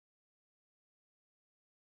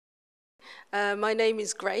My name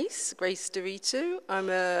is Grace Ndiritu. I'm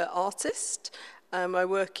an artist. I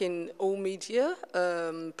work in all media,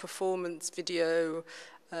 performance, video,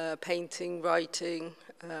 painting, writing,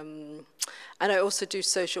 and I also do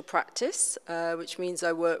social practice, which means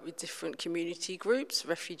I work with different community groups,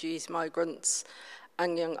 refugees, migrants,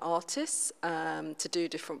 and young artists to do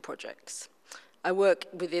different projects. I work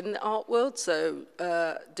within the art world, so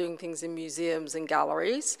doing things in museums and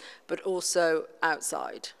galleries, but also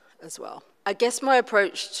outside as well. I guess my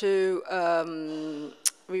approach to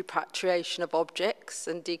repatriation of objects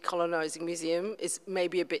and decolonizing museum is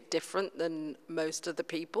maybe a bit different than most of the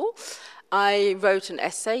people. I wrote an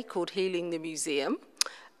essay called Healing the Museum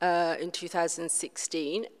in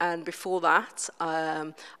 2016, and before that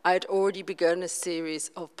I had already begun a series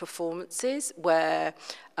of performances where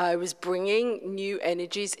I was bringing new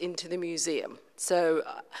energies into the museum. So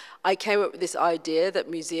I came up with this idea that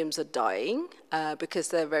museums are dying because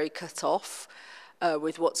they're very cut off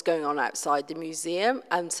with what's going on outside the museum,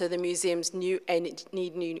 and so the museums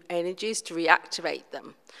need new energies to reactivate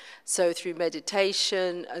them. So through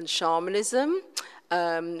meditation and shamanism,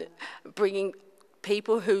 bringing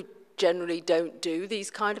people who generally don't do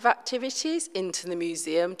these kind of activities into the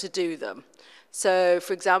museum to do them. So,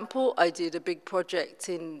 for example, I did a big project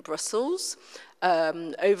in Brussels.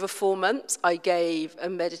 Over 4 months, I gave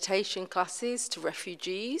meditation classes to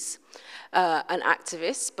refugees and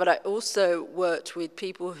activists, but I also worked with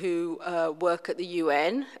people who work at the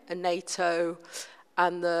UN and NATO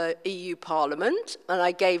and the EU Parliament, and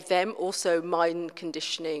I gave them also mind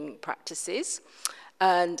conditioning practices.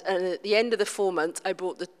 And at the end of the 4 months, I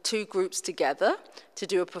brought the two groups together to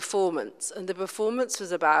do a performance. And the performance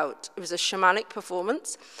was it was a shamanic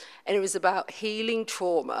performance, and it was about healing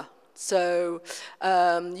trauma. So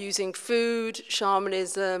using food,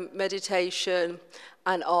 shamanism, meditation,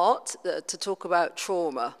 and art to talk about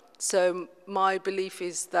trauma. So my belief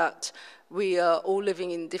is that we are all living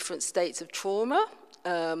in different states of trauma,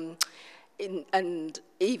 and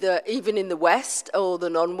even in the West or the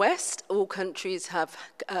non-West, all countries have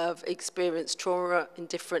experienced trauma in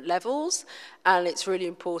different levels, and it's really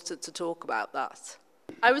important to talk about that.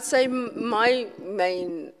 I would say my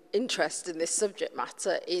main interest in this subject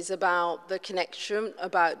matter is about the connection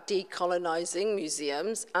about decolonizing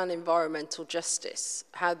museums and environmental justice,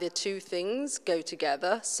 how the two things go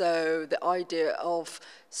together. So the idea of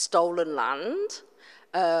stolen land,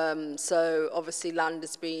 so obviously land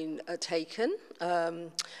has been taken,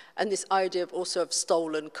 and this idea of also of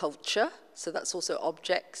stolen culture, so that's also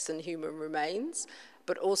objects and human remains,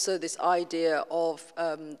 but also this idea of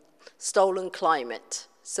stolen climate.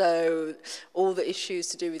 So all the issues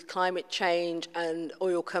to do with climate change and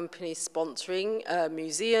oil companies sponsoring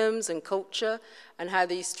museums and culture, and how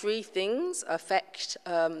these three things affect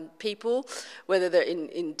people, whether they're in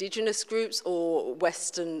indigenous groups or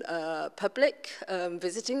Western public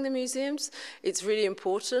visiting the museums. It's really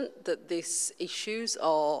important that these issues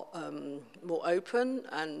are more open,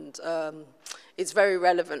 and it's very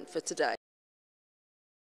relevant for today.